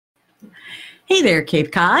Hey there,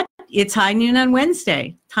 Cape Cod. It's high noon on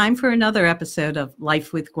Wednesday. Time for another episode of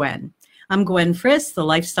Life with Gwen. I'm Gwen Friss, the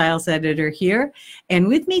Lifestyles editor here. And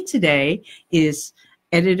with me today is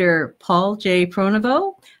editor Paul J.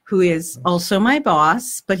 Pronovo, who is also my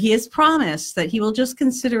boss, but he has promised that he will just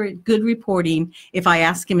consider it good reporting if I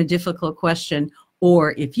ask him a difficult question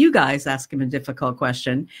or if you guys ask him a difficult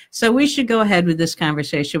question. So we should go ahead with this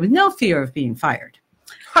conversation with no fear of being fired.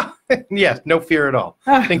 Yes, no fear at all.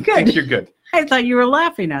 Oh, I think you're good. I thought you were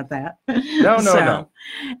laughing at that. No.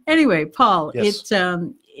 Anyway, Paul, Yes.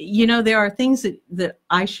 there are things that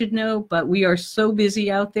I should know, but we are so busy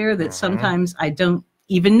out there that sometimes I don't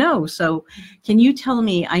even know. So can you tell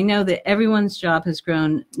me, I know that everyone's job has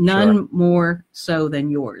grown, none more so than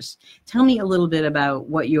yours. Tell me a little bit about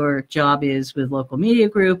what your job is with Local Media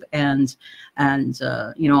Group and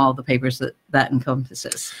all the papers that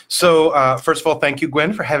encompasses. So first of all, thank you,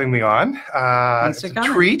 Gwen, for having me on. Thanks for it's a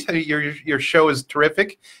coming. treat. Your show is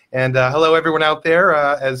terrific. And hello, everyone out there.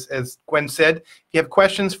 As Gwen said, if you have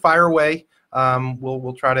questions, fire away.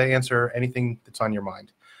 We'll try to answer anything that's on your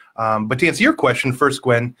mind. But to answer your question first,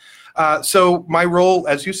 Gwen, so my role,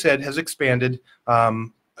 as you said, has expanded,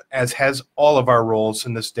 as has all of our roles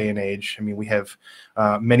in this day and age. I mean, we have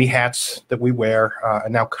many hats that we wear.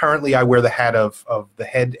 And now currently I wear the hat of the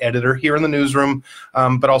head editor here in the newsroom,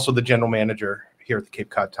 but also the general manager here at the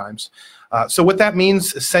Cape Cod Times. So what that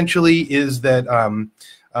means essentially is that I'm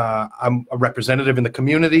a representative in the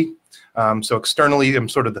community. So externally, I'm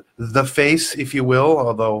sort of the face, if you will,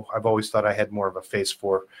 although I've always thought I had more of a face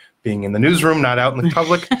for being in the newsroom, not out in the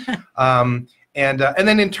public. And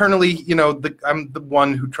then internally, I'm the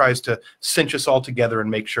one who tries to cinch us all together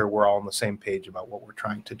and make sure we're all on the same page about what we're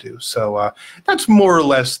trying to do. So that's more or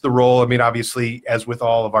less the role. I mean, obviously, as with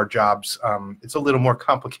all of our jobs, it's a little more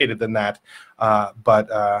complicated than that.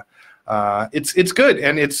 But it's good,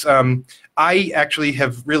 and it's I actually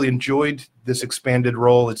have really enjoyed this expanded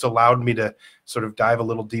role. It's allowed me to sort of dive a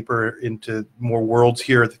little deeper into more worlds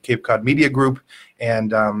here at the Cape Cod Media Group,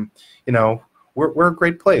 and we're a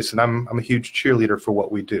great place, and I'm a huge cheerleader for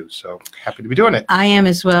what we do. So happy to be doing it. I am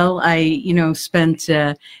as well. I spent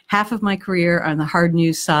half of my career on the hard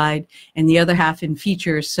news side and the other half in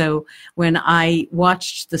features. So when I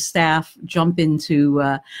watched the staff jump into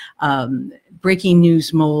breaking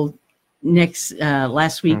news mold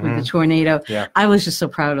last week with the tornado, I was just so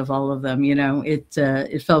proud of all of them.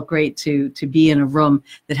 It felt great to be in a room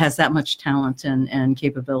that has that much talent and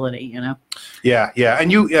capability. Yeah.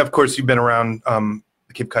 And of course, you've been around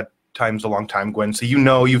the Cape Cod Times a long time, Gwen. So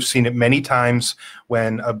you've seen it many times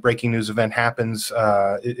when a breaking news event happens.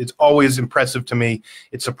 It's always impressive to me.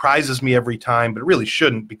 It surprises me every time, but it really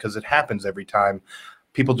shouldn't, because it happens every time.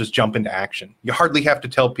 People just jump into action. You hardly have to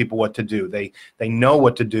tell people what to do. They know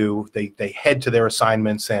what to do. They head to their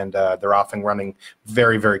assignments, and they're off and running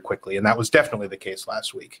very, very quickly. And that was definitely the case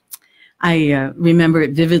last week. I remember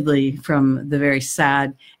it vividly from the very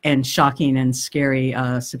sad and shocking and scary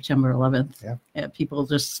September 11th. Yeah. People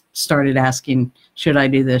just started asking, should I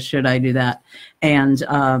do this? Should I do that? And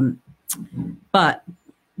but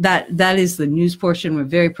that is the news portion. We're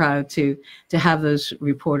very proud to have those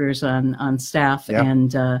reporters on staff,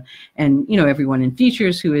 and everyone in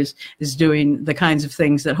features who is doing the kinds of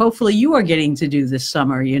things that hopefully you are getting to do this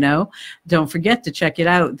summer. Don't forget to check it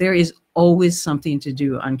out. There is always something to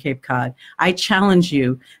do on Cape Cod. I challenge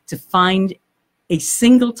you to find a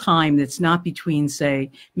single time that's not between,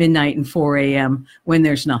 say, midnight and 4 a.m. when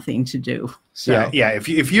there's nothing to do. So. Yeah. If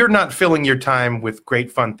you're not filling your time with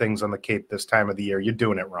great fun things on the Cape this time of the year, you're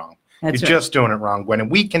doing it wrong. You're just doing it wrong, Gwen,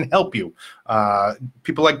 and we can help you.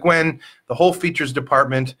 People like Gwen, the whole features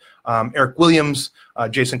department, Eric Williams,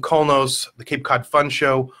 Jason Kolnos, the Cape Cod Fun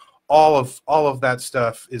Show, all of that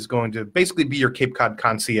stuff is going to basically be your Cape Cod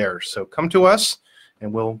concierge. So come to us,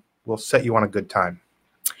 and we'll set you on a good time.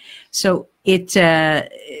 So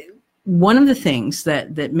one of the things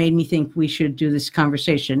that made me think we should do this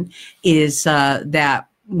conversation is that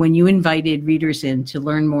when you invited readers in to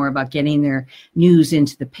learn more about getting their news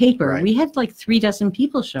into the paper, we had like 36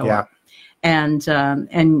 people show up. And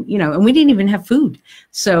we didn't even have food.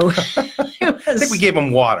 So I think we gave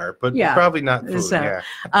them water, but probably not food.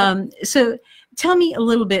 So tell me a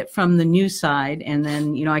little bit from the news side, and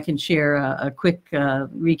then, I can share a quick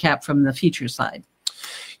recap from the feature side.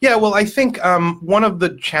 Yeah, well, I think one of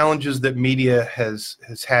the challenges that media has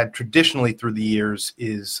had traditionally through the years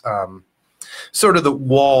is sort of the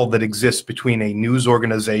wall that exists between a news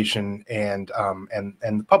organization and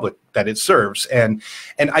the public that it serves. And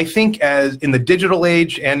I think as in the digital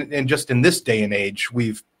age and just in this day and age,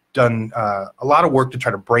 we've done a lot of work to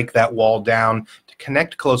try to break that wall down, to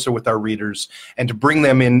connect closer with our readers, and to bring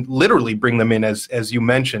them in, literally bring them in, as you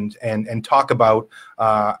mentioned, and talk about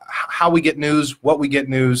how we get news, what we get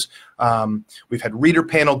news. We've had reader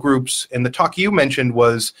panel groups, and the talk you mentioned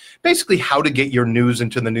was basically how to get your news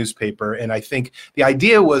into the newspaper. And I think the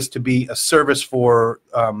idea was to be a service for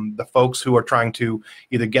the folks who are trying to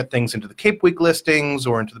either get things into the Cape Week listings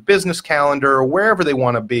or into the business calendar or wherever they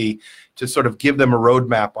want to be, to sort of give them a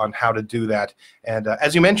roadmap on how to do that. And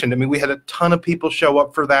as you mentioned, I mean, we had a ton of people show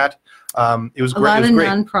up for that. It was great. A lot of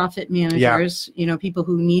nonprofit managers, people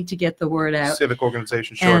who need to get the word out. Civic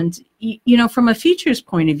organizations, sure. And, from a features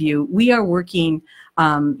point of view, we are working,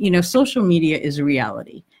 social media is a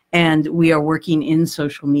reality. And we are working in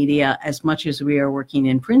social media as much as we are working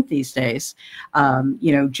in print these days.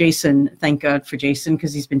 Jason, thank God for Jason,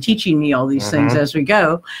 because he's been teaching me all these things as we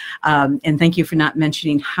go. And thank you for not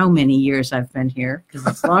mentioning how many years I've been here, because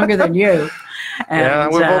it's longer than you.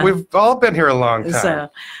 And, we've all been here a long time.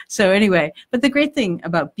 So anyway, but the great thing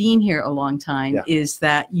about being here a long time is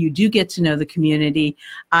that you do get to know the community.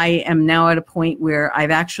 I am now at a point where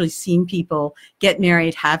I've actually seen people get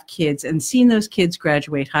married, have kids, and seen those kids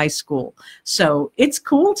graduate high school. So it's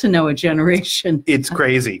cool to know a generation. It's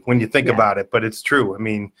crazy when you think about it, but it's true. I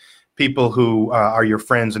mean, people who are your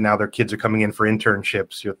friends and now their kids are coming in for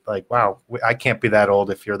internships, you're like, wow, I can't be that old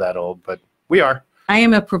if you're that old, but we are. I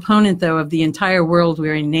am a proponent, though, of the entire world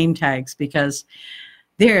wearing name tags, because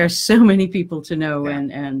there are so many people to know.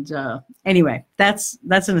 And anyway, that's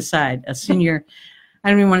an aside. A senior, I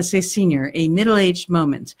don't even want to say senior, a middle-aged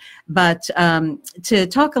moment. But to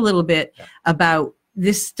talk a little bit about,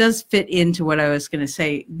 this does fit into what I was going to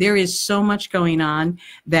say. There is so much going on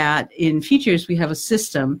that in features we have a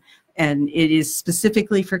system, and it is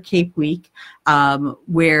specifically for Cape Week,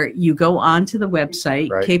 where you go onto the website,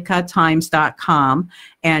 capecodtimes.com,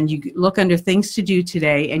 and you look under things to do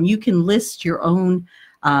today, and you can list your own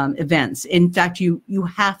events. In fact, you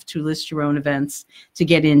have to list your own events to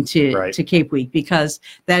get into to Cape Week, because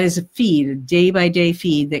that is a feed, a day-by-day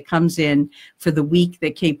feed that comes in for the week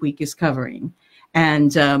that Cape Week is covering.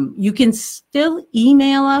 And you can still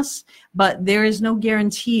email us, but there is no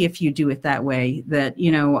guarantee if you do it that way that,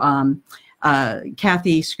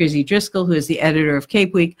 Kathy Scrizzy Driscoll, who is the editor of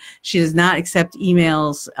Cape Week, she does not accept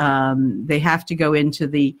emails. They have to go into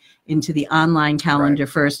the online calendar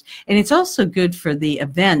first. And it's also good for the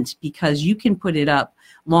event, because you can put it up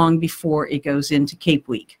long before it goes into Cape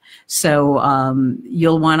Week. So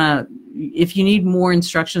you'll want to, if you need more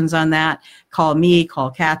instructions on that, call me,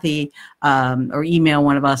 call Kathy, or email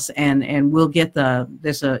one of us, and we'll get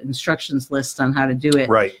there's an instructions list on how to do it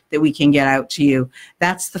that we can get out to you.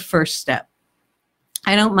 That's the first step.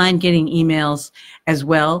 I don't mind getting emails as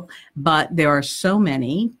well, but there are so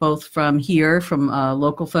many, both from here, from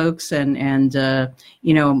local folks, and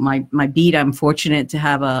my beat. I'm fortunate to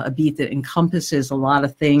have a beat that encompasses a lot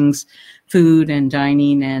of things, food and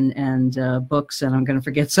dining and books, and I'm going to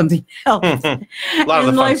forget something else. A lot of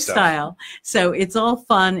the fun lifestyle stuff. So it's all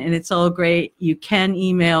fun and it's all great. You can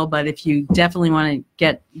email, but if you definitely want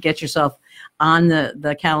to get yourself on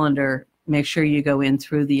the calendar, make sure you go in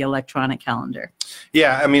through the electronic calendar.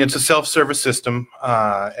 Yeah, I mean, it's a self-service system,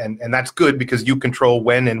 and that's good because you control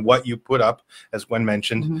when and what you put up, as Gwen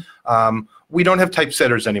mentioned. We don't have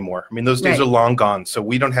typesetters anymore. I mean, those days are long gone, so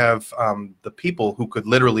we don't have the people who could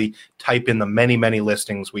literally type in the many, many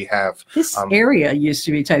listings we have. This area used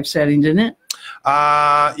to be typesetting, didn't it?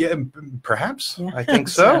 Yeah, perhaps. Yeah. I think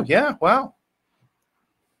so. Yeah, wow.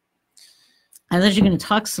 I thought you were going to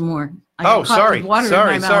talk some more. Sorry. Well,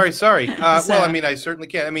 I mean, I certainly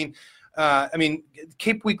can. I mean,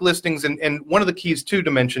 Cape Week listings, and one of the keys too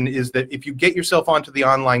to mention is that if you get yourself onto the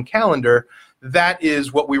online calendar, that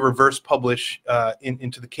is what we reverse publish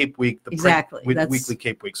into the Cape Week, the weekly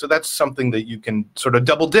Cape Week. So that's something that you can sort of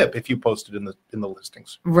double dip if you post it in the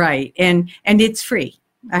listings. Right, and it's free.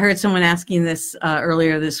 I heard someone asking this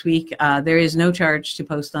earlier this week. There is no charge to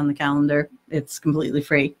post on the calendar. It's completely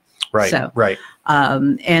free. Right, right.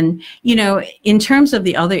 And, in terms of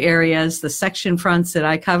the other areas, the section fronts that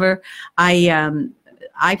I cover,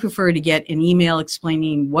 I prefer to get an email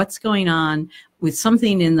explaining what's going on with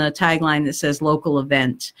something in the tagline that says local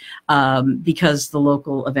event, because the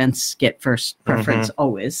local events get first preference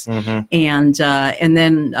always, and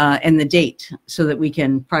then the date, so that we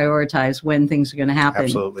can prioritize when things are going to happen.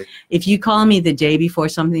 Absolutely. If you call me the day before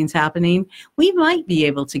something's happening, we might be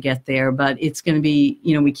able to get there, but it's going to be,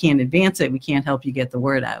 we can't advance it. We can't help you get the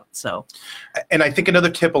word out. So, and I think another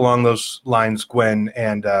tip along those lines, Gwen,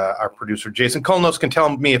 and our producer Jason Kolnos can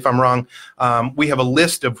tell me if I'm wrong. We have a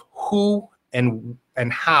list of who and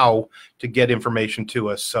and how to get information to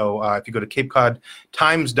us. So if you go to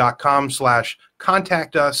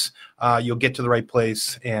capecodtimes.com/contact us, you'll get to the right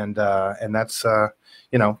place, and that's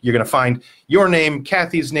you know, you're going to find your name,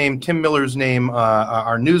 Kathy's name, Tim Miller's name,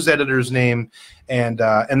 our news editor's name, and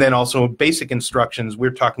then also basic instructions.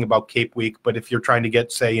 We're talking about Cape Week, but if you're trying to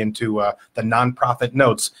get, say, into the nonprofit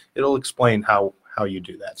notes, it'll explain how you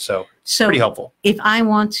do that. So pretty helpful. If I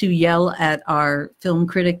want to yell at our film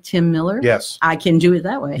critic, Tim Miller, yes, I can do it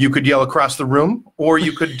that way. You could yell across the room, or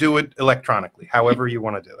you could do it electronically, however you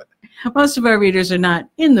want to do it. Most of our readers are not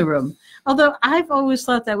in the room, although I've always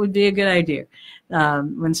thought that would be a good idea.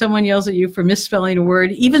 When someone yells at you for misspelling a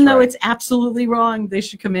word, even though it's absolutely wrong, they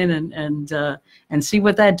should come in and see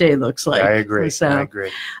what that day looks like. I agree. So, I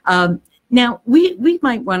agree. Now, we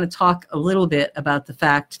might want to talk a little bit about the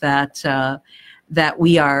fact that that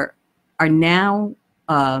we are now,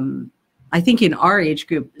 I think in our age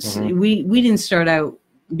group, we didn't start out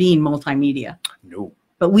being multimedia. No.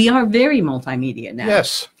 But we are very multimedia now.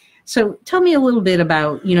 Yes. So tell me a little bit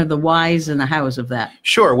about, you know, the whys and the hows of that.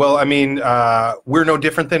 Sure. Well, I mean, we're no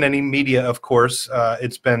different than any media, of course.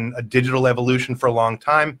 It's been a digital evolution for a long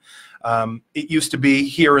time. It used to be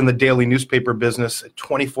here in the daily newspaper business, a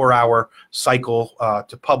 24-hour cycle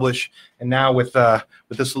to publish. And now with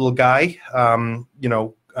this little guy, you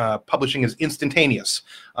know, publishing is instantaneous.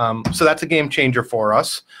 So that's a game changer for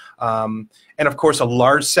us. And of course, a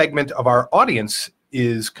large segment of our audience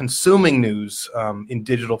is consuming news in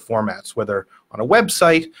digital formats, whether on a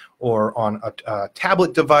website or on a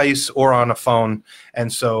tablet device or on a phone. And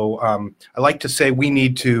so I like to say we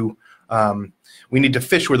need to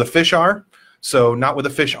fish where the fish are, so not where the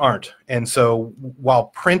fish aren't. And so while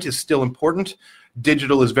print is still important,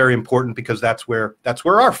 digital is very important because that's where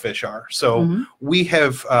our fish are. So we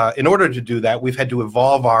have, in order to do that, we've had to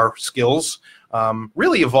evolve our skills,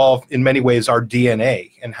 really evolve in many ways our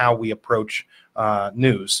DNA and how we approach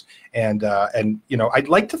news. And you know, I'd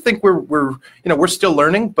like to think we're still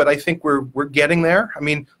learning, but I think we're getting there. I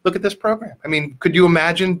mean, look at this program. I mean, could you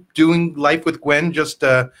imagine doing Life with Gwen just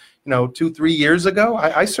 2-3 years ago?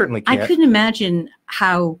 I certainly can't. I couldn't imagine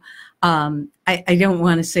how. I don't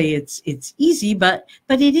want to say it's easy, but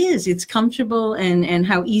it is. It's comfortable, and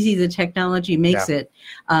how easy the technology makes it.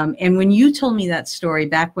 And when you told me that story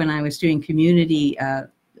back when I was doing community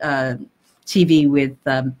TV with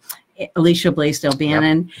Alicia Blaisdell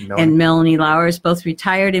Bannon and Melanie Lowers, both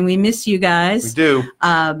retired, and we miss you guys. We do.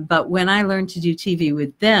 But when I learned to do TV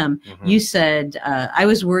with them, you said, I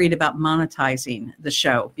was worried about monetizing the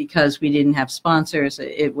show because we didn't have sponsors.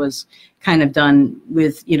 It was kind of done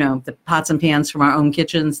with, you know, the pots and pans from our own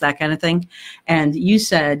kitchens, that kind of thing. And you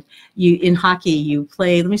said in hockey, you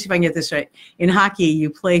play, let me see if I can get this right. In hockey,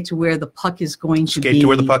 you play to where the puck is going to be. Skate to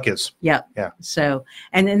where the puck is. Yeah. So,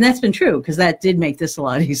 and that's been true, because that did make this a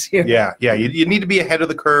lot easier. Yeah. You need to be ahead of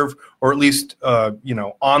the curve, or at least, you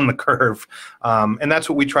know, on the curve. And that's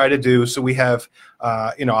what we try to do. So we have,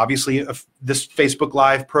 you know, obviously this Facebook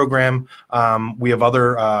Live program. We have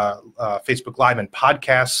other Facebook Live and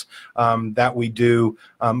podcasts that we do.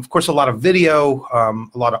 Of course, a lot of video,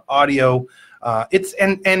 a lot of audio. It's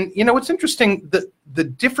and you know, it's interesting that the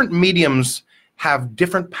different mediums have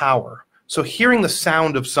different power. So hearing the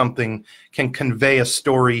sound of something can convey a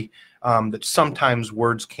story that sometimes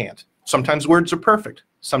words can't. Sometimes words are perfect.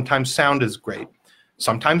 Sometimes sound is great.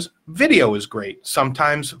 Sometimes video is great.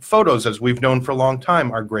 Sometimes photos, as we've known for a long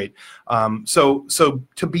time, are great. So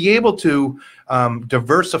to be able to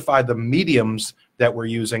diversify the mediums that we're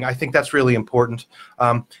using, I think that's really important.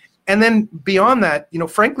 And then beyond that, you know,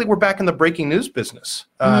 frankly, we're back in the breaking news business.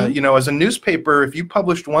 You know, as a newspaper, if you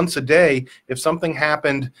published once a day, if something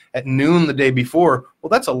happened at noon the day before, well,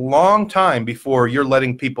 that's a long time before you're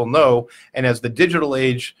letting people know. And as the digital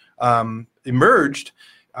age emerged,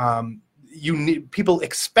 people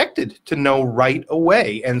expected to know right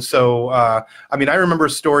away. And so, I mean, I remember a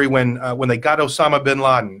story when they got Osama bin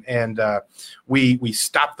Laden, and we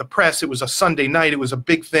stopped the press. It was a Sunday night. It was a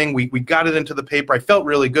big thing. We got it into the paper. I felt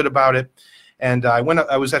really good about it. And I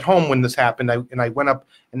was at home when this happened, and I went up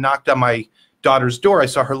and knocked on my daughter's door. I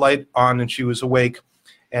saw her light on, and she was awake.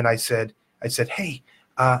 And I said, hey,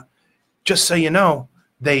 just so you know,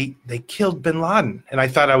 they killed bin Laden. And I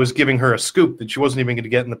thought I was giving her a scoop that she wasn't even going to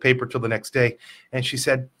get in the paper till the next day. And she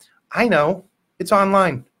said, I know, it's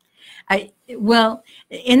online. Well,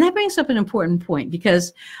 and that brings up an important point,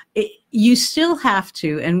 because you still have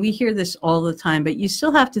to, and we hear this all the time, but you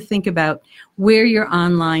still have to think about where your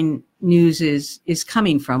online news is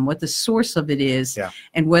coming from, what the source of it is,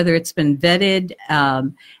 and whether it's been vetted.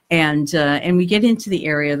 And we get into the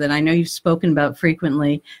area that I know you've spoken about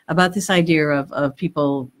frequently, about this idea of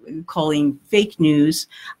people calling fake news.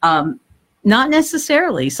 Not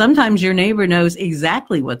necessarily. Sometimes your neighbor knows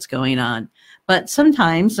exactly what's going on, but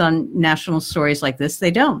sometimes on national stories like this, they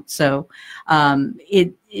don't. So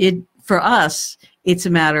for us, it's a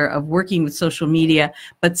matter of working with social media,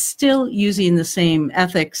 but still using the same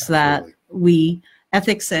ethics that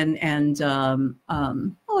ethics and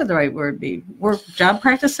what would the right word be? Work job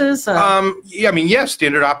practices?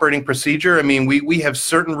 Standard operating procedure. I mean, we have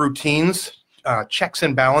certain routines, checks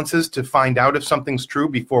and balances to find out if something's true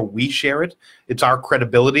before we share it. It's our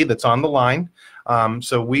credibility that's on the line.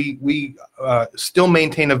 So we still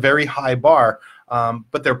maintain a very high bar,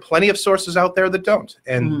 but there are plenty of sources out there that don't,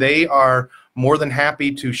 and they are more than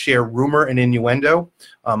happy to share rumor and innuendo.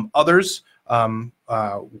 Others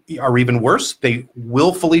are even worse. They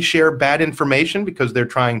willfully share bad information because they're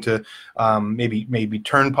trying to maybe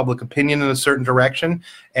turn public opinion in a certain direction,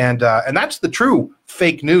 and that's the true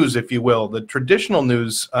fake news, if you will. The traditional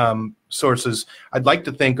news sources, I'd like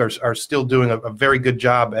to think, are still doing a very good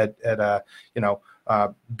job at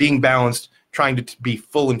being balanced, trying to be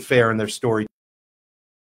full and fair in their story.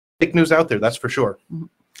 Fake news out there, that's for sure.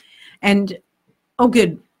 And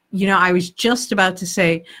good. I was just about to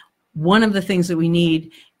say, one of the things that we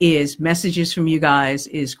need is messages from you guys,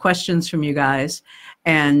 is questions from you guys.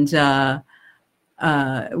 And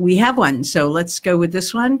we have one. So let's go with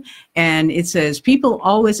this one. And it says, people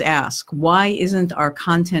always ask, why isn't our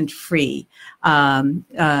content free? And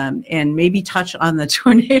maybe touch on the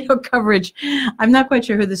tornado coverage. I'm not quite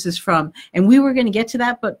sure who this is from. And we were going to get to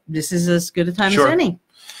that, but this is as good a time as any.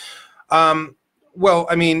 Well,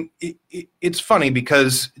 I mean, it's funny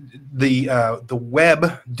because the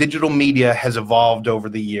web, digital media has evolved over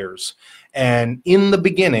the years. And in the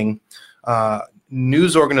beginning,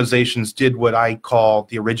 news organizations did what I call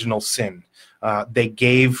the original sin. They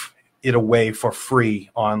gave it away for free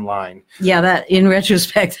online. Yeah, that in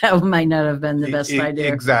retrospect, that might not have been the best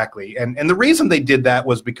idea. Exactly. And the reason they did that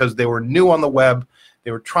was because they were new on the web. They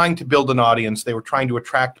were trying to build an audience. They were trying to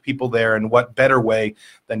attract people there, and what better way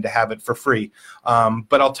than to have it for free?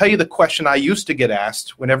 But I'll tell you the question I used to get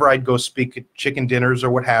asked whenever I'd go speak at chicken dinners or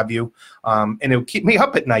what have you, and it would keep me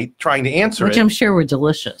up at night trying to answer Which I'm sure were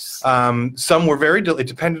delicious. Some were very delicious.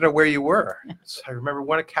 It depended on where you were. I remember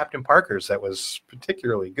one at Captain Parker's that was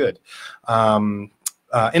particularly good. In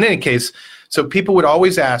any case, so people would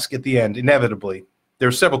always ask at the end, inevitably, there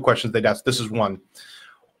are several questions they'd ask. This is one.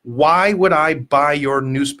 Why would I buy your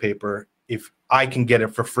newspaper if I can get it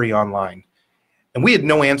for free online? And we had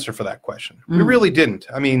no answer for that question. We really didn't.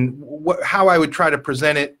 I mean, how I would try to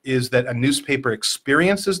present it is that a newspaper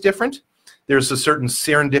experience is different. There's a certain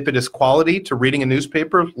serendipitous quality to reading a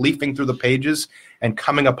newspaper, leafing through the pages and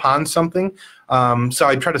coming upon something. So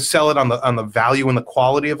I try to sell it on the value and the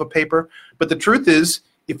quality of a paper. But the truth is,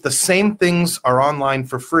 if the same things are online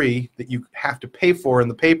for free that you have to pay for in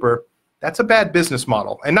the paper, that's a bad business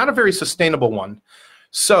model and not a very sustainable one.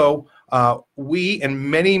 So we and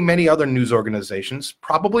many, many other news organizations,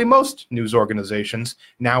 probably most news organizations,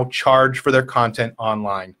 now charge for their content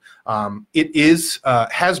online. It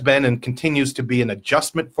has been and continues to be an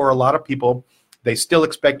adjustment for a lot of people. They still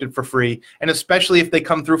expect it for free, and especially if they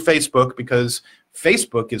come through Facebook, because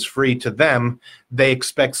Facebook is free to them, they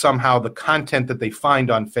expect somehow the content that they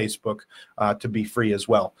find on Facebook to be free as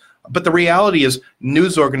well. But the reality is,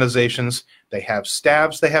 news organizations, they have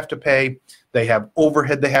staffs they have to pay, they have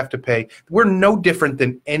overhead they have to pay. We're no different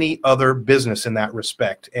than any other business in that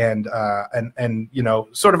respect. And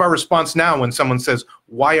sort of our response now when someone says,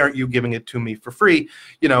 why aren't you giving it to me for free?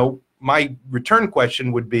 My return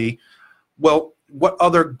question would be, well, what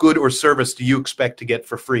other good or service do you expect to get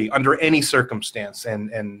for free under any circumstance?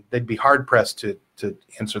 And they'd be hard-pressed to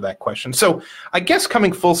answer that question. So I guess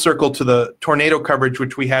coming full circle to the tornado coverage,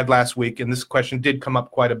 which we had last week, and this question did come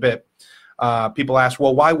up quite a bit. People ask,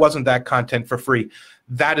 well, why wasn't that content for free?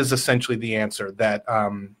 That is essentially the answer, that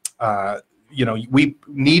we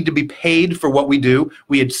need to be paid for what we do.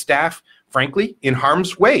 We had staff, frankly, in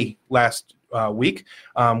harm's way last week,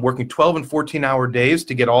 working 12 and 14-hour days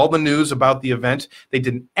to get all the news about the event. They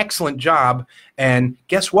did an excellent job, and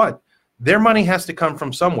guess what? Their money has to come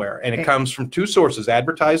from somewhere, and it comes from two sources: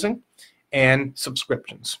 advertising and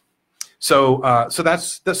subscriptions. So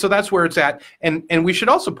that's where it's at. And we should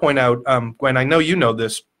also point out, Gwen, I know you know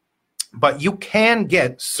this, but you can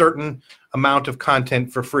get certain amount of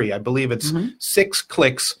content for free. I believe it's 6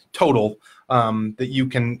 clicks total that you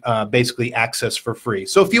can basically access for free.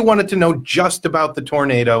 So if you wanted to know just about the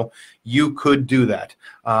tornado, you could do that.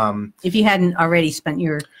 If you hadn't already spent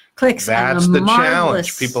your clicks that's on the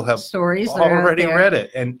challenge. People People have stories already read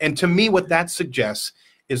it. And to me, what that suggests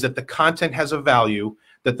is that the content has a value,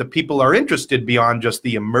 that the people are interested beyond just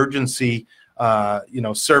the emergency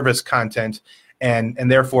service content. And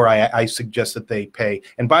therefore, I suggest that they pay.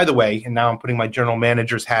 And by the way, and now I'm putting my general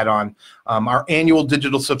manager's hat on, our annual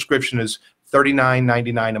digital subscription is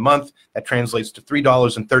 $39.99 a month. That translates to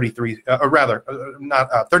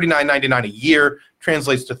 $39.99 a year,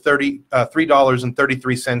 translates to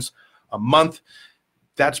 $3.33 a month.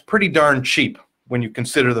 That's pretty darn cheap when you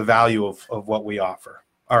consider the value of what we offer.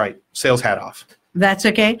 All right, sales hat off. That's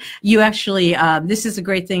okay. You actually, this is a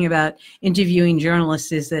great thing about interviewing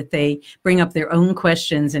journalists, is that they bring up their own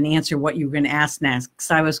questions and answer what you're going to ask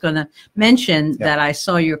next. I was going to mention that I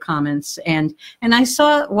saw your comments, and I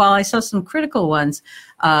saw, while I saw some critical ones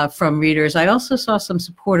from readers, I also saw some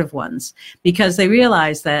supportive ones, because they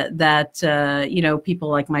realized that people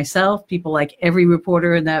like myself, people like every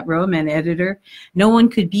reporter in that room and editor, no one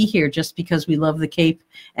could be here just because we love the Cape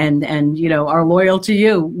and are loyal to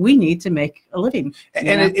you. We need to make a living.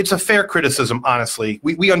 And it's a fair criticism, honestly.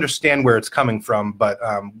 We understand where it's coming from, but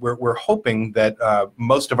we're hoping that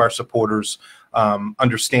most of our supporters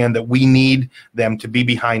understand that we need them to be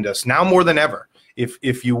behind us now more than ever.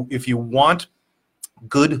 If you want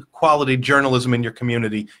good quality journalism in your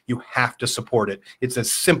community, you have to support it. It's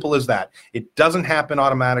as simple as that. It doesn't happen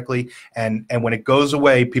automatically, and when it goes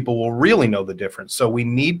away, people will really know the difference. So we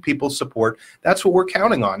need people's support. That's what we're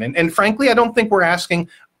counting on. And frankly, I don't think we're asking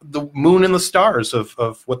the moon and the stars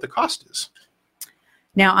of what the cost is.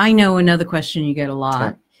 Now, I know another question you get a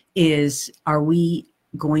lot is, are we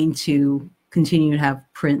going to continue to have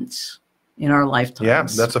print in our lifetimes? Yeah,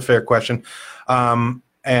 that's a fair question. I'm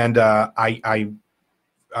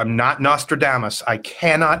not Nostradamus. I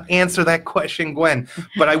cannot answer that question, Gwen.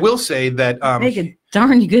 But I will say that make a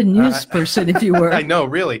darn good news person if you were. I know,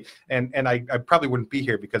 really, and I probably wouldn't be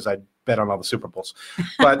here because I'd bet on all the Super Bowls.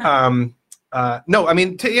 But no, I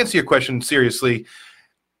mean, to answer your question seriously,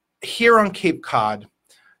 here on Cape Cod,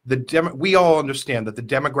 we all understand that the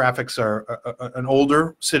demographics are an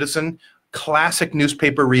older citizen, classic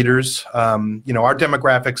newspaper readers. Our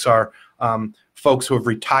demographics are folks who have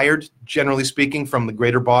retired, generally speaking, from the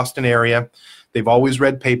greater Boston area. They've always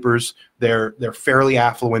read papers. They're fairly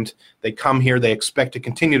affluent. They come here. They expect to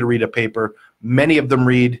continue to read a paper. Many of them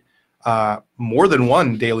read more than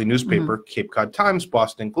one daily newspaper: Cape Cod Times,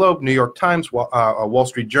 Boston Globe, New York Times, Wall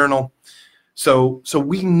Street Journal. So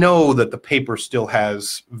we know that the paper still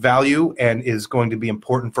has value and is going to be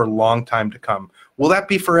important for a long time to come. Will that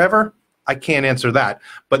be forever? I can't answer that,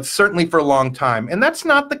 but certainly for a long time. And that's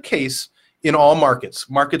not the case in all markets.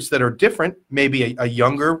 Markets that are different, maybe a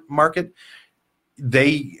younger market,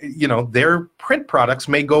 their print products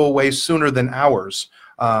may go away sooner than ours.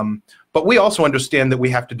 But we also understand that we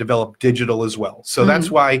have to develop digital as well. So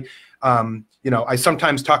that's why, I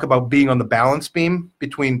sometimes talk about being on the balance beam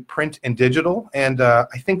between print and digital. And I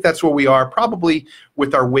think that's where we are, probably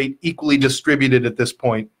with our weight equally distributed at this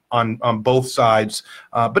point on both sides.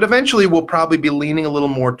 But eventually we'll probably be leaning a little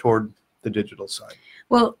more toward the digital side.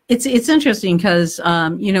 Well, it's interesting because,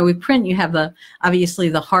 with print, you have obviously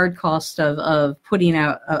the hard cost of putting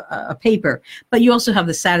out a paper, but you also have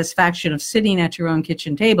the satisfaction of sitting at your own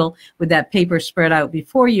kitchen table with that paper spread out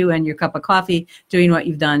before you and your cup of coffee, doing what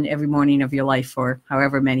you've done every morning of your life for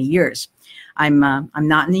however many years. I'm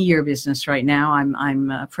not in the year business right now.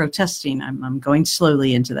 I'm protesting. I'm going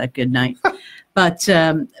slowly into that good night. But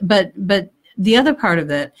the other part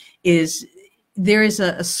of it is there is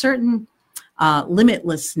a certain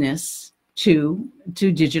limitlessness to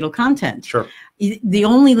digital content. Sure. The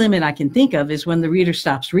only limit I can think of is when the reader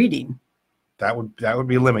stops reading. That would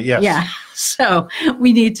be a limit, yes. Yeah. So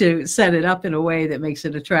we need to set it up in a way that makes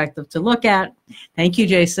it attractive to look at. Thank you,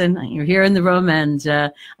 Jason. You're here in the room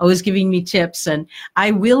and always giving me tips. And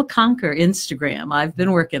I will conquer Instagram. I've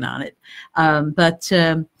been working on it. But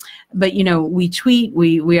we tweet.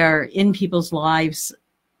 We are in people's lives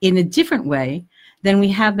in a different way than we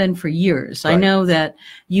have been for years. Right. I know that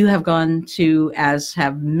you have gone to, as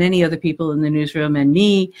have many other people in the newsroom and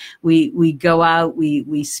me, we go out,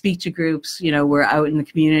 we speak to groups, we're out in the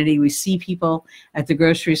community, we see people at the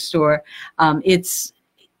grocery store. We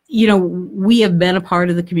have been a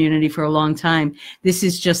part of the community for a long time. This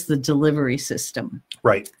is just the delivery system.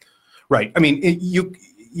 Right. I mean, you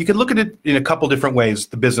can look at it in a couple different ways,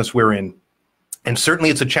 the business we're in. And certainly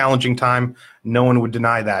it's a challenging time. No one would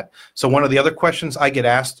deny that. So one of the other questions I get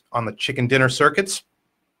asked on the chicken dinner circuits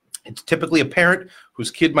It's typically a parent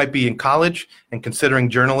whose kid might be in college and considering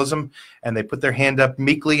journalism, and they put their hand up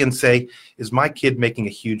meekly and say, is my kid making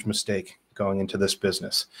a huge mistake going into this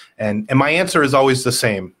business? And my answer is always the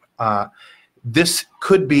same. This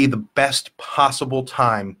could be the best possible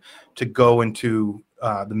time to go into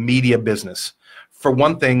the media business. For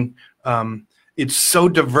one thing, it's so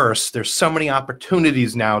diverse. There's so many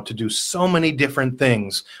opportunities now to do so many different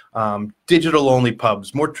things. Digital-only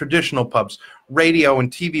pubs, more traditional pubs, radio and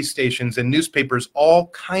TV stations and newspapers all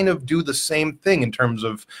kind of do the same thing in terms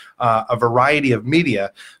of a variety of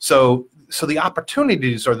media. So the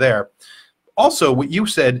opportunities are there. Also, what you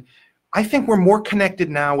said, I think we're more connected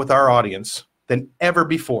now with our audience than ever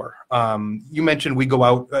before. You mentioned we go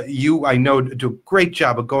out. I know, do a great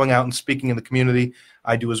job of going out and speaking in the community.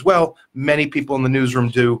 I do as well. Many people in the newsroom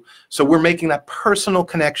do. So we're making that personal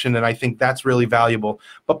connection, and I think that's really valuable.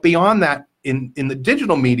 But beyond that, in the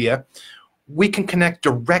digital media, we can connect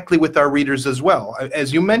directly with our readers as well.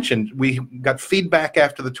 As you mentioned, we got feedback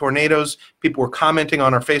after the tornadoes. People were commenting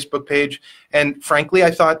on our Facebook page. And frankly,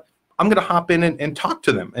 I thought, I'm going to hop in and talk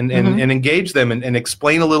to them and engage them and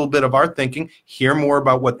explain a little bit of our thinking, hear more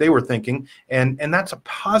about what they were thinking. And that's a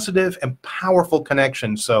positive and powerful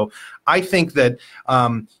connection. So I think that,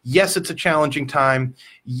 yes, it's a challenging time.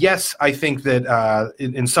 Yes, I think that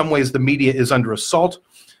in some ways the media is under assault.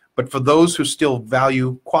 But for those who still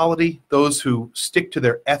value quality, those who stick to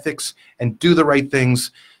their ethics and do the right things,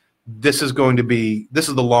 this is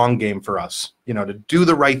the long game for us, to do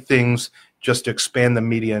the right things, just to expand the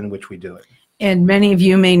media in which we do it. And many of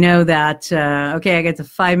you may know that, okay, I get the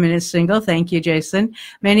 5-minute single. Thank you, Jason.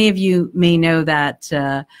 Many of you may know that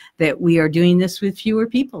that we are doing this with fewer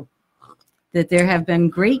people, that there have been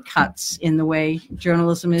great cuts in the way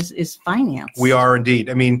journalism is financed. We are indeed.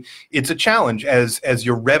 I mean, it's a challenge as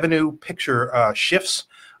your revenue picture shifts.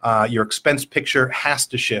 Your expense picture has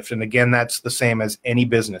to shift. And again, that's the same as any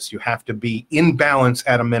business. You have to be in balance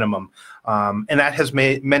at a minimum. And that has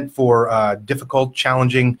meant for difficult,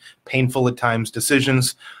 challenging, painful at times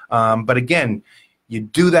decisions. But again, you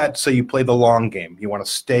do that so you play the long game. You want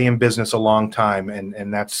to stay in business a long time,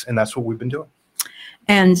 and that's what we've been doing.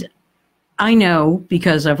 And I know,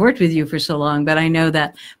 because I've worked with you for so long, but I know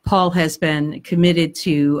that Paul has been committed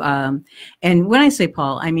to, and when I say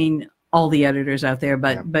Paul, I mean all the editors out there,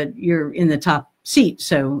 but you're in the top seat,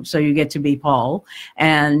 so you get to be Paul.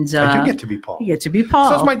 And I do get to be Paul. You get to be Paul.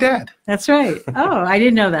 So's my dad. That's right. Oh, I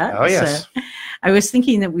didn't know that. Oh, yes. So, I was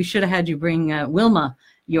thinking that we should have had you bring Wilma,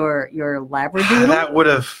 your Labradoodle. That would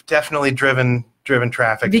have definitely driven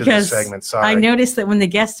traffic because to this segment. Sorry. I noticed that when the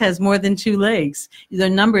guest has more than 2 legs, the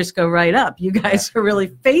numbers go right up. You guys are really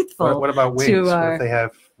faithful. What about wings? What if they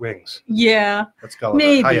have wings? Yeah. Let's go.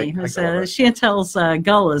 Maybe. Chantel's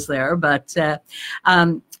gull is there, but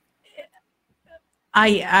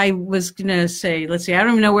I was going to say, let's see, I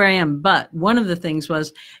don't even know where I am, but one of the things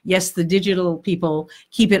was, yes, the digital people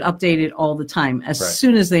keep it updated all the time. As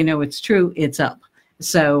soon as they know it's true, it's up.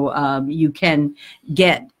 So you can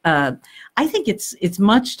get, I think it's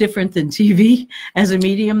much different than TV as a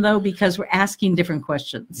medium, though, because we're asking different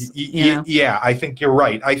questions. Yeah, I think you're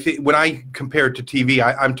right. I think when I compare it to TV,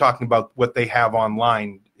 I'm talking about what they have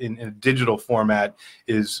online in a digital format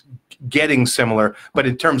is getting similar. But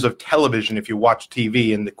in terms of television, if you watch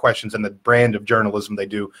TV and the questions and the brand of journalism they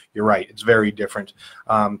do, you're right. It's very different.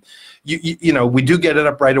 We do get it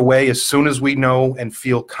up right away as soon as we know and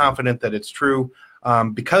feel confident that it's true.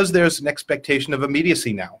 Because there's an expectation of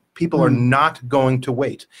immediacy now. People are not going to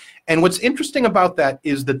wait. And what's interesting about that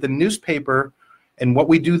is that the newspaper and what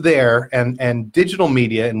we do there and digital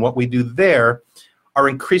media and what we do there are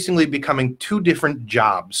increasingly becoming 2 different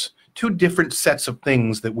jobs, 2 different sets of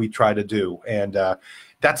things that we try to do. And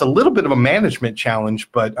that's a little bit of a management challenge,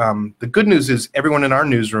 but the good news is everyone in our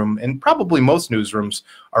newsroom, and probably most newsrooms,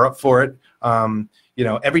 are up for it.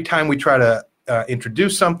 Every time we try to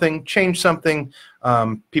introduce something, change something,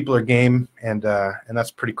 people are game, and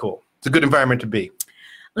that's pretty cool. It's a good environment to be.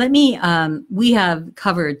 We have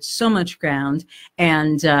covered so much ground,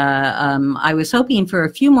 and I was hoping for a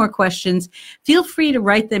few more questions. Feel free to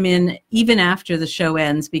write them in even after the show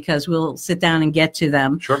ends, because we'll sit down and get to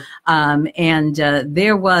them. Sure. And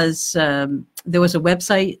there was a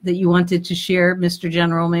website that you wanted to share, Mr.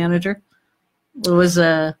 General Manager. It was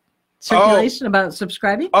a circulation about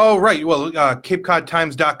subscribing? Oh, right. Well,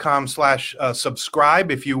 CapeCodTimes.com/subscribe.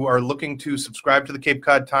 If you are looking to subscribe to the Cape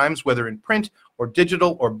Cod Times, whether in print or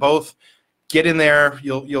digital or both, get in there.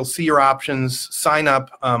 You'll see your options. Sign up.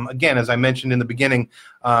 Again, as I mentioned in the beginning,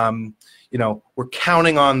 we're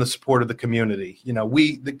counting on the support of the community.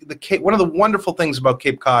 One of the wonderful things about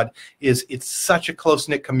Cape Cod is it's such a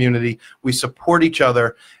close-knit community. We support each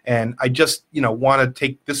other, and I just, want to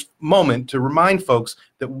take this moment to remind folks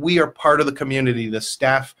that we are part of the community. The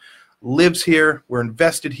staff lives here. We're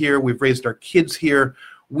invested here. We've raised our kids here.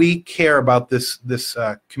 We care about this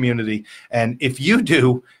community, and if you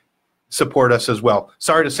do, support us as well.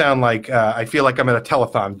 Sorry to sound like I feel like I'm at a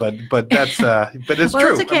telethon, but that's but it's well,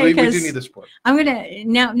 true. It's okay, we do need the support. I'm gonna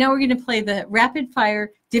now we're gonna play the rapid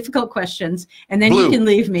fire difficult questions, and then Blue, you can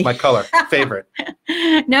leave me. My color favorite.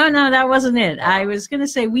 No, that wasn't it. I was gonna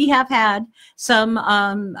say we have had some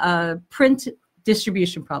print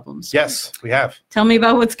distribution problems. Yes, we have. Tell me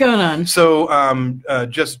about what's going on. So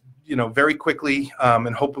just very quickly,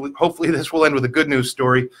 and hopefully this will end with a good news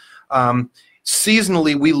story.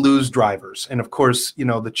 Seasonally, we lose drivers. And of course,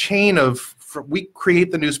 the chain we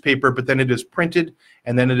create the newspaper, but then it is printed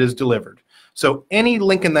and then it is delivered. So any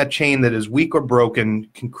link in that chain that is weak or broken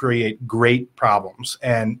can create great problems.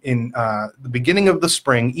 And in the beginning of the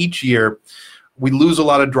spring, each year, we lose a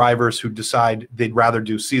lot of drivers who decide they'd rather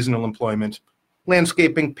do seasonal employment,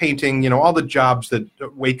 landscaping, painting, all the jobs that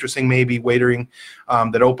waitressing, maybe waitering,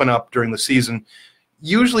 that open up during the season.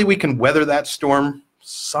 Usually we can weather that storm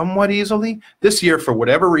somewhat easily. This year, for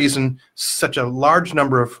whatever reason, such a large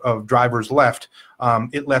number of drivers left.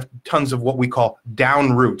 It left tons of what we call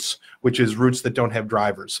down routes, which is routes that don't have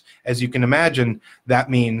drivers. As you can imagine, that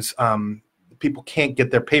means people can't get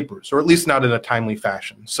their papers, or at least not in a timely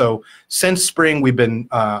fashion. So since spring, we've been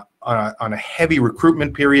on a heavy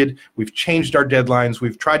recruitment period. We've changed our deadlines.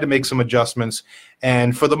 We've tried to make some adjustments.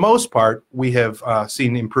 And for the most part, we have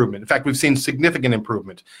seen improvement. In fact, we've seen significant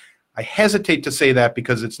improvement. I hesitate to say that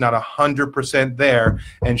because it's not 100% there,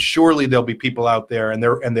 and surely there'll be people out there,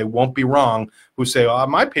 and they won't be wrong, who say, "Oh,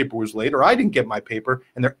 my paper was late," or "I didn't get my paper,"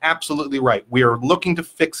 and they're absolutely right. We are looking to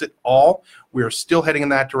fix it all. We are still heading in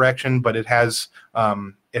that direction, but it has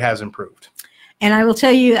improved. And I will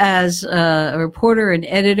tell you, as a reporter and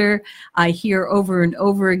editor, I hear over and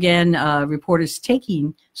over again reporters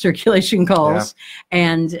taking circulation calls,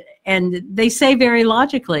 and they say very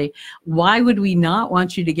logically, "Why would we not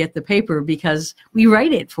want you to get the paper? Because we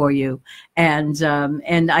write it for you." And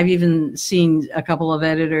I've even seen a couple of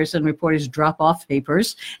editors and reporters drop off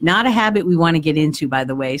papers. Not a habit we want to get into, by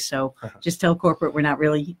the way. So just tell corporate we're not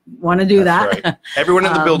really want to do that. Right. Everyone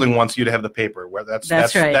in the building wants you to have the paper.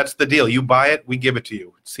 That's right. That's the deal. You buy it, we give it to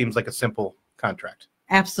you. It seems like a simple contract.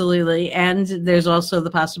 Absolutely. And there's also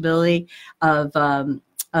the possibility of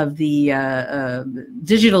the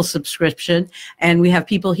digital subscription, and we have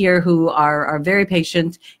people here who are very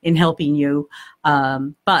patient in helping you.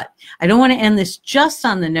 But I don't want to end this just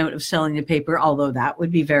on the note of selling the paper, although that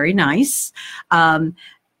would be very nice.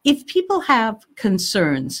 If people have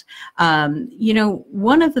concerns,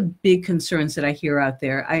 one of the big concerns that I hear out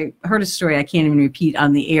there, I heard a story I can't even repeat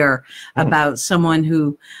on the air about someone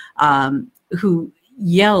who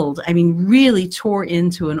yelled, really tore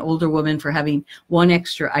into an older woman for having one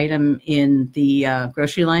extra item in the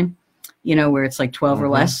grocery line, where it's like 12 or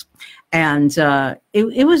less. And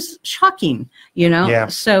it was shocking, Yeah.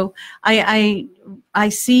 So I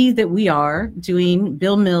see that we are doing,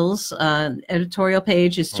 Bill Mills' editorial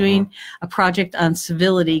page is doing a project on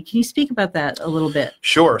civility. Can you speak about that a little bit?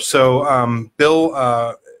 Sure. So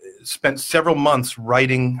Bill spent several months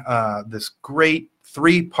writing this great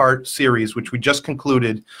 3-part series, which we just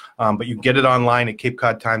concluded, but you can get it online at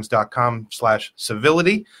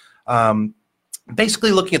capecodtimes.com/civility.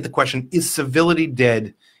 Basically looking at the question, is civility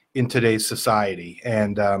dead in today's society?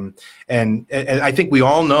 And I think we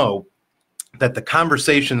all know that the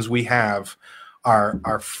conversations we have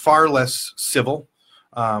are far less civil,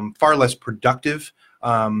 far less productive.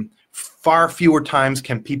 Far fewer times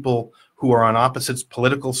can people who are on opposite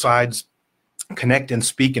political sides connect and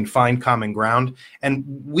speak and find common ground. And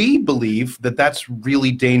we believe that that's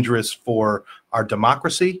really dangerous for our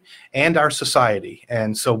democracy and our society.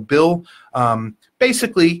 And so Bill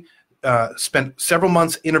basically spent several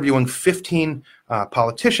months interviewing 15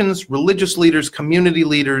 politicians, religious leaders, community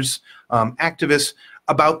leaders, activists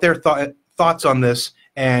about their thoughts on this,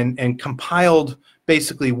 and compiled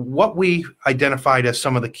basically what we identified as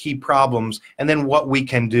some of the key problems, and then what we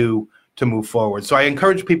can do to move forward. So I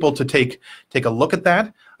encourage people to take a look at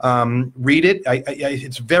that, read it.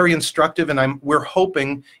 It's very instructive, and we're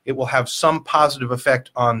hoping it will have some positive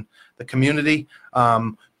effect on the community.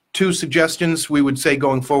 2 suggestions we would say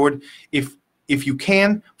going forward: if you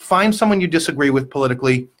can, find someone you disagree with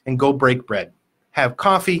politically and go break bread, have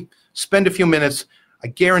coffee, spend a few minutes, I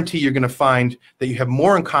guarantee you're going to find that you have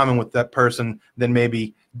more in common with that person than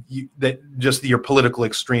maybe just your political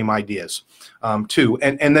extreme ideas, too.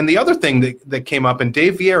 And then the other thing that came up, and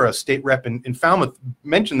Dave Vieira, state rep in Falmouth,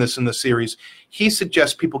 mentioned this in the series. He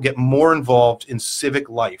suggests people get more involved in civic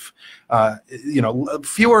life.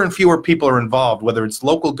 Fewer and fewer people are involved, whether it's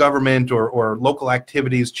local government or local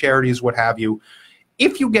activities, charities, what have you.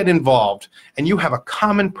 If you get involved and you have a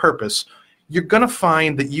common purpose, you're going to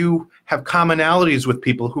find that you have commonalities with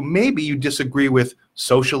people who maybe you disagree with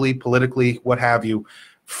socially, politically, what have you.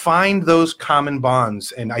 Find those common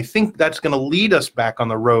bonds, and I think that's going to lead us back on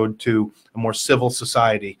the road to a more civil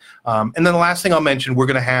society. And then the last thing I'll mention, we're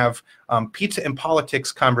going to have pizza and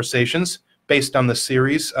politics conversations based on the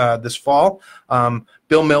series this fall.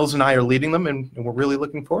 Bill Mills and I are leading them, and we're really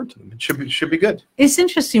looking forward to them. It should be good. It's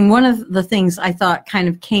interesting. One of the things I thought kind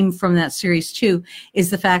of came from that series too is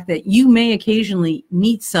the fact that you may occasionally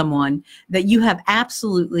meet someone that you have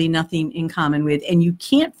absolutely nothing in common with, and you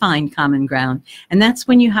can't find common ground. And that's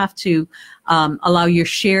when you have to allow your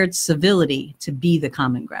shared civility to be the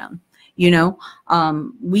common ground.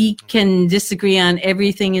 We can disagree on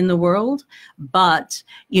everything in the world, but,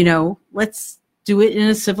 let's do it in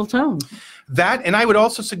a civil tone. That, and I would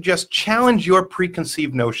also suggest challenge your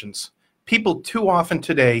preconceived notions. People too often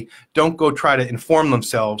today don't go try to inform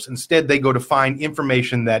themselves. Instead, they go to find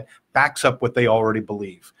information that backs up what they already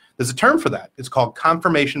believe. There's a term for that. It's called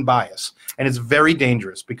confirmation bias, and it's very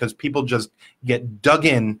dangerous because people just get dug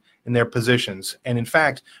in their positions. And in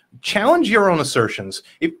fact, challenge your own assertions.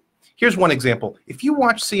 Here's one example. If you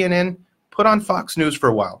watch CNN, put on Fox News for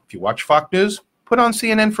a while. If you watch Fox News, put on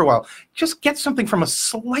CNN for a while. Just get something from a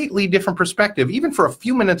slightly different perspective, even for a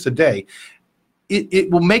few minutes a day.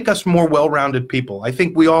 It will make us more well-rounded people. I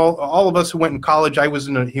think all of us who went in college, I was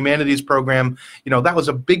in a humanities program, that was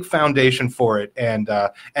a big foundation for it. And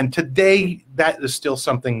today, that is still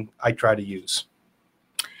something I try to use.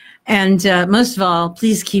 And most of all,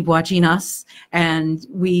 please keep watching us. And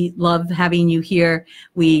we love having you here.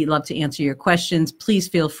 We love to answer your questions. Please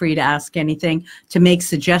feel free to ask anything, to make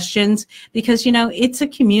suggestions, because, it's a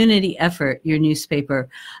community effort, your newspaper.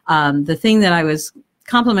 The thing that I was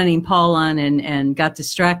complimenting Paul on and got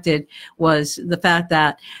distracted was the fact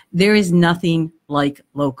that there is nothing like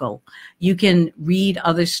local. You can read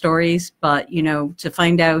other stories, but, to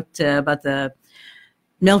find out about the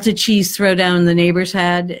melted cheese throwdown the neighbors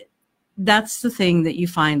had, that's the thing that you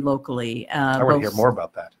find locally. I want to hear more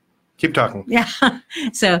about that. Keep talking. Yeah.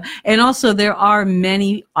 So, and also there are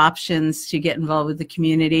many options to get involved with the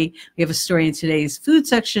community. We have a story in today's food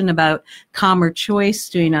section about Calmer Choice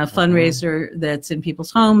doing a fundraiser that's in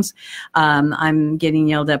people's homes. I'm getting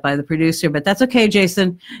yelled at by the producer, but that's okay,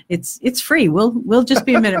 Jason. It's free. We'll just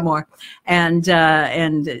be a minute more. And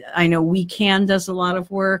I know We Can does a lot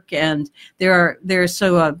of work, and there's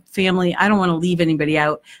a family. I don't want to leave anybody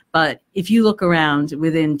out, but if you look around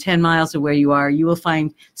within 10 miles of where you are, you will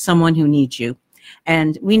find someone who needs you.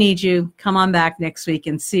 And we need you. Come on back next week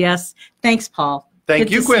and see us. Thanks, Paul.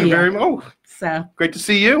 Thank you, Gwen, very much. So great to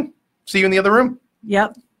see you. See you in the other room.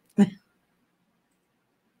 Yep.